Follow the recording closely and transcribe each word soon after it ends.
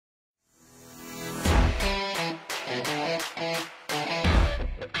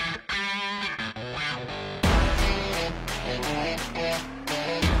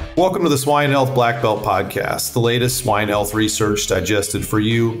Welcome to the Swine Health BlackBelt Podcast, the latest swine health research digested for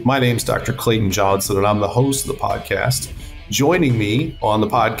you. My name's Dr. Clayton Johnson, and I'm the host of the podcast. Joining me on the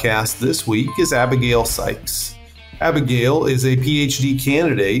podcast this week is Abigail Sykes. Abigail is a PhD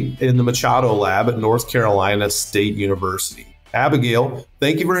candidate in the Machado Lab at North Carolina State University. Abigail,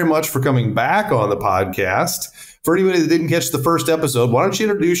 thank you very much for coming back on the podcast. For anybody that didn't catch the first episode, why don't you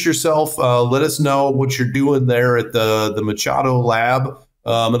introduce yourself? Let us know what you're doing there at the Machado Lab.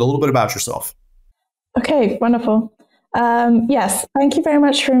 And a little bit about yourself. Okay, wonderful. Yes, thank you very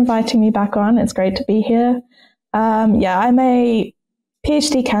much for inviting me back on. It's great to be here. I'm a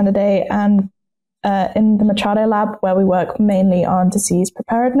PhD candidate and in the Machado Lab, where we work mainly on disease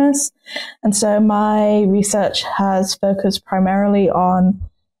preparedness. And so my research has focused primarily on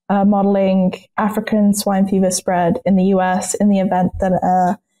modeling African swine fever spread in the US in the event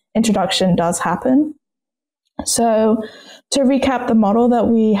that introduction does happen. So to recap the model that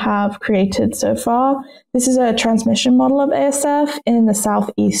we have created so far, this is a transmission model of ASF in the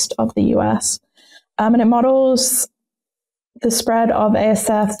southeast of the US. And it models the spread of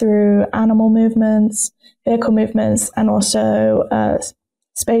ASF through animal movements, vehicle movements, and also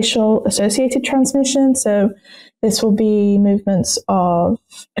spatial associated transmission. So this will be movements of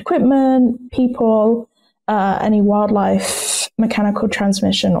equipment, people, any wildlife, mechanical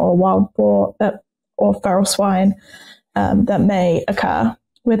transmission, or wild boar or feral swine that may occur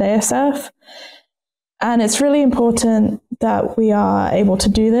with ASF. And it's really important that we are able to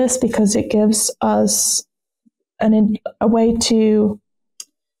do this because it gives us a way to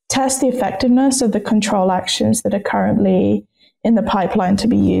test the effectiveness of the control actions that are currently in the pipeline to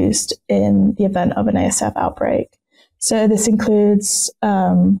be used in the event of an ASF outbreak. So this includes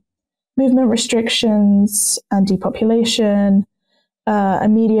movement restrictions and depopulation,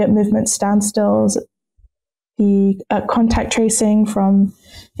 immediate movement standstills, the contact tracing from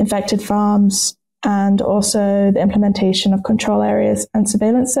infected farms, and also the implementation of control areas and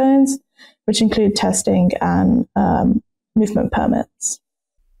surveillance zones, which include testing and movement permits.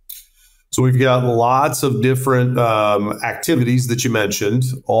 So we've got lots of different activities that you mentioned,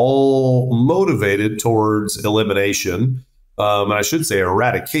 all motivated towards elimination, and I should say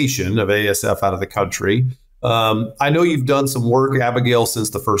eradication of ASF out of the country. I know you've done some work, Abigail, since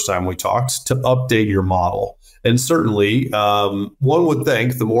the first time we talked to update your model. And certainly, one would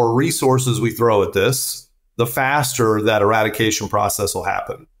think the more resources we throw at this, the faster that eradication process will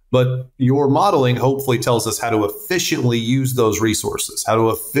happen. But your modeling hopefully tells us how to efficiently use those resources, how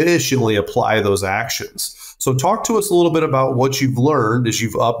to efficiently apply those actions. So talk to us a little bit about what you've learned as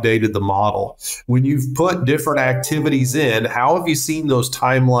you've updated the model. When you've put different activities in, how have you seen those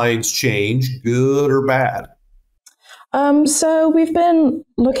timelines change, good or bad? So we've been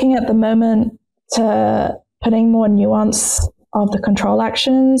looking at the moment to putting more nuance of the control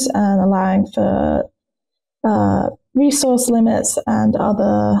actions and allowing for resource limits and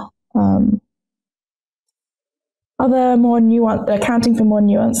other more nuance, accounting for more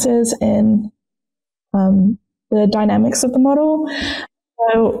nuances in the dynamics of the model.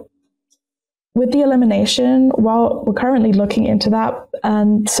 So with the elimination, while we're currently looking into that,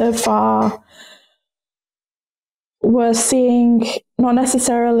 and so far we're seeing not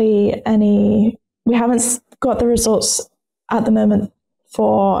necessarily we haven't got the results at the moment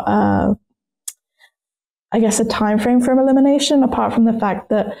for a time frame for elimination, apart from the fact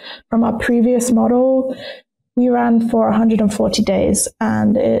that from our previous model, we ran for 140 days.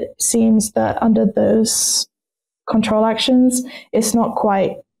 And it seems that under those control actions, it's not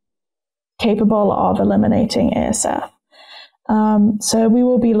quite capable of eliminating ASF. So we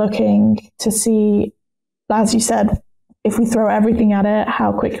will be looking to see, as you said, if we throw everything at it,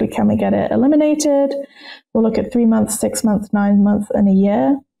 how quickly can we get it eliminated? We'll look at 3 months, 6 months, 9 months, and a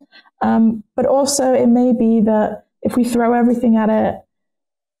year. But also it may be that if we throw everything at it,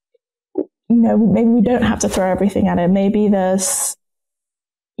 maybe we don't have to throw everything at it. Maybe there's,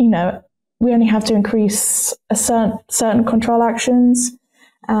 we only have to increase certain control actions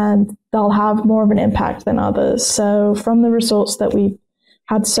and they'll have more of an impact than others. So from the results that we've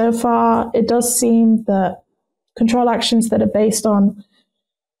had so far, it does seem that control actions that are based on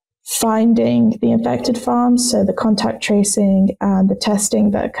finding the infected farms, so the contact tracing and the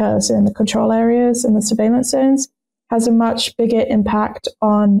testing that occurs in the control areas and the surveillance zones, has a much bigger impact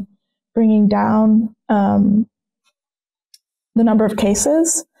on bringing down the number of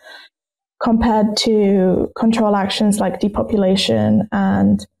cases compared to control actions like depopulation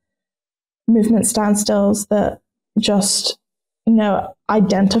and movement standstills that just,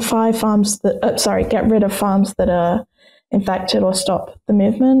 identify farms that, get rid of farms that are infected or stop the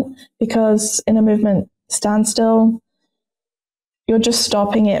movement. Because in a movement standstill, you're just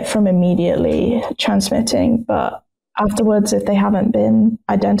stopping it from immediately transmitting. But afterwards, if they haven't been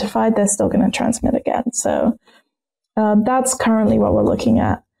identified, they're still going to transmit again. So that's currently what we're looking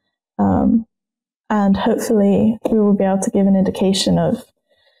at. And hopefully we will be able to give an indication of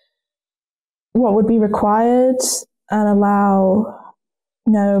what would be required and allow,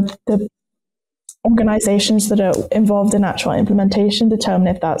 the organizations that are involved in actual implementation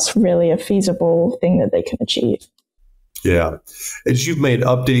determine if that's really a feasible thing that they can achieve. Yeah. As you've made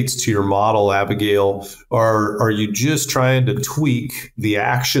updates to your model, Abigail, are you just trying to tweak the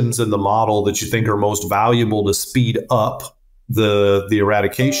actions in the model that you think are most valuable to speed up the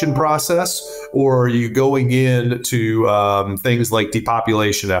eradication process? Or are you going into things like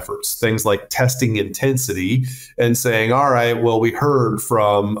depopulation efforts, things like testing intensity, and saying, all right, well, we heard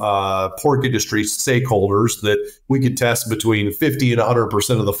from pork industry stakeholders that we could test between 50 and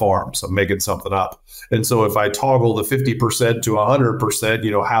 100% of the farms. I'm making something up. And so if I toggle the 50% to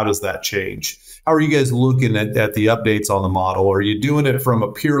 100%, how does that change? How are you guys looking at the updates on the model? Are you doing it from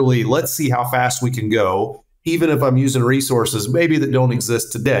a purely, let's see how fast we can go, even if I'm using resources maybe that don't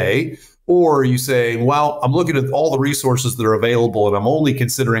exist today? Or are you saying, well, I'm looking at all the resources that are available and I'm only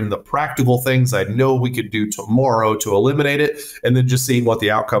considering the practical things I know we could do tomorrow to eliminate it, and then just seeing what the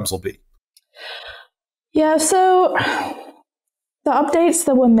outcomes will be? Yeah, so the updates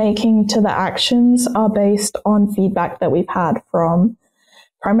that we're making to the actions are based on feedback that we've had from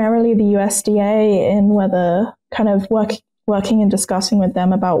primarily the USDA, in whether kind of working and discussing with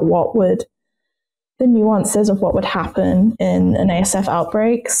them about the nuances of what would happen in an ASF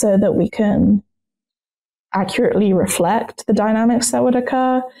outbreak, so that we can accurately reflect the dynamics that would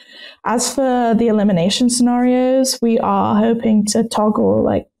occur. As for the elimination scenarios, we are hoping to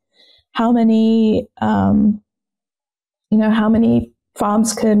toggle how many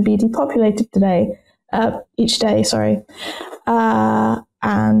farms can be depopulated each day,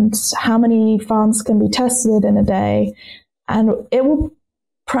 and how many farms can be tested in a day. And it will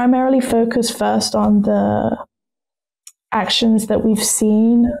primarily focus first on the actions that we've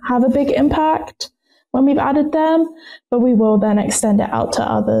seen have a big impact when we've added them, but we will then extend it out to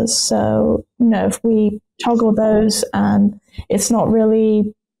others. So, if we toggle those and it's not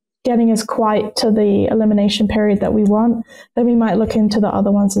really getting us quite to the elimination period that we want, then we might look into the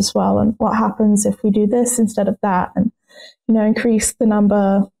other ones as well. And what happens if we do this instead of that, and, increase the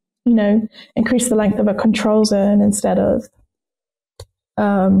number, increase the length of a control zone instead of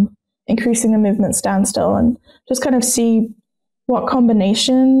increasing the movement standstill, and just kind of see what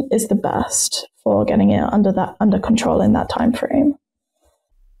combination is the best for getting it under control in that time frame.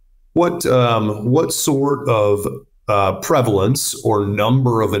 What sort of prevalence or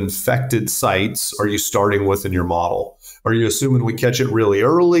number of infected sites are you starting with in your model? Are you assuming we catch it really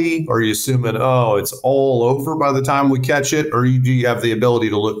early? Are you assuming, it's all over by the time we catch it? Or do you have the ability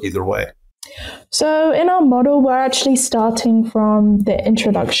to look either way? So in our model, we're actually starting from the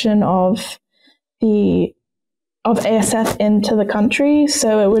introduction of ASF into the country.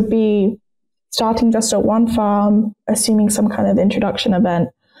 So it would be starting just at one farm, assuming some kind of introduction event.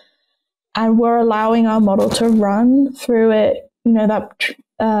 And we're allowing our model to run through it,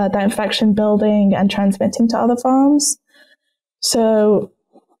 that infection building and transmitting to other farms. So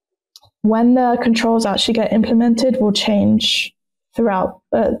when the controls actually get implemented, will change throughout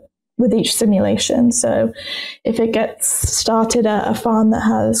with each simulation. So if it gets started at a farm that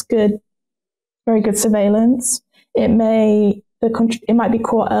has very good surveillance, it might be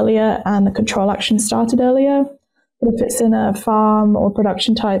caught earlier and the control action started earlier. But if it's in a farm or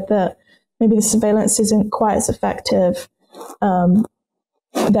production type that maybe the surveillance isn't quite as effective,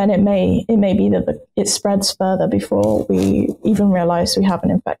 then it may be that it spreads further before we even realize we have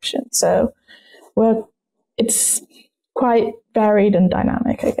an infection. So it's quite varied and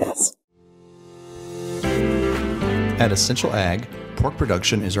dynamic, I guess. At Essential Ag, pork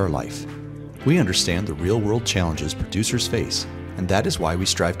production is our life. We understand the real-world challenges producers face, and that is why we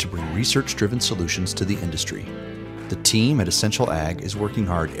strive to bring research-driven solutions to the industry. The team at Essential Ag is working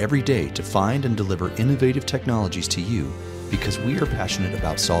hard every day to find and deliver innovative technologies to you because we are passionate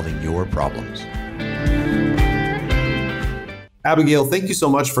about solving your problems. Abigail, thank you so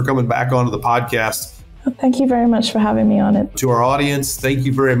much for coming back onto the podcast. Thank you very much for having me on it. To our audience, thank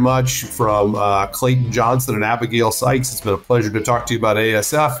you very much from Clayton Johnson and Abigail Sykes. It's been a pleasure to talk to you about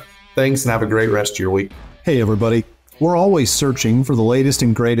ASF. Thanks, and have a great rest of your week. Hey, everybody. We're always searching for the latest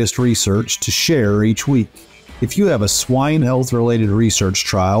and greatest research to share each week. If you have a swine health-related research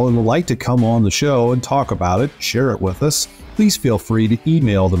trial and would like to come on the show and talk about it, share it with us, please feel free to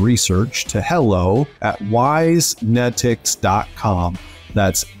email the research to hello@wisenetics.com.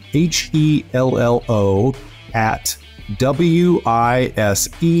 That's HELLO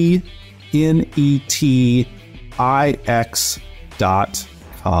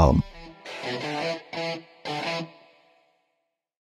wisenetix.com.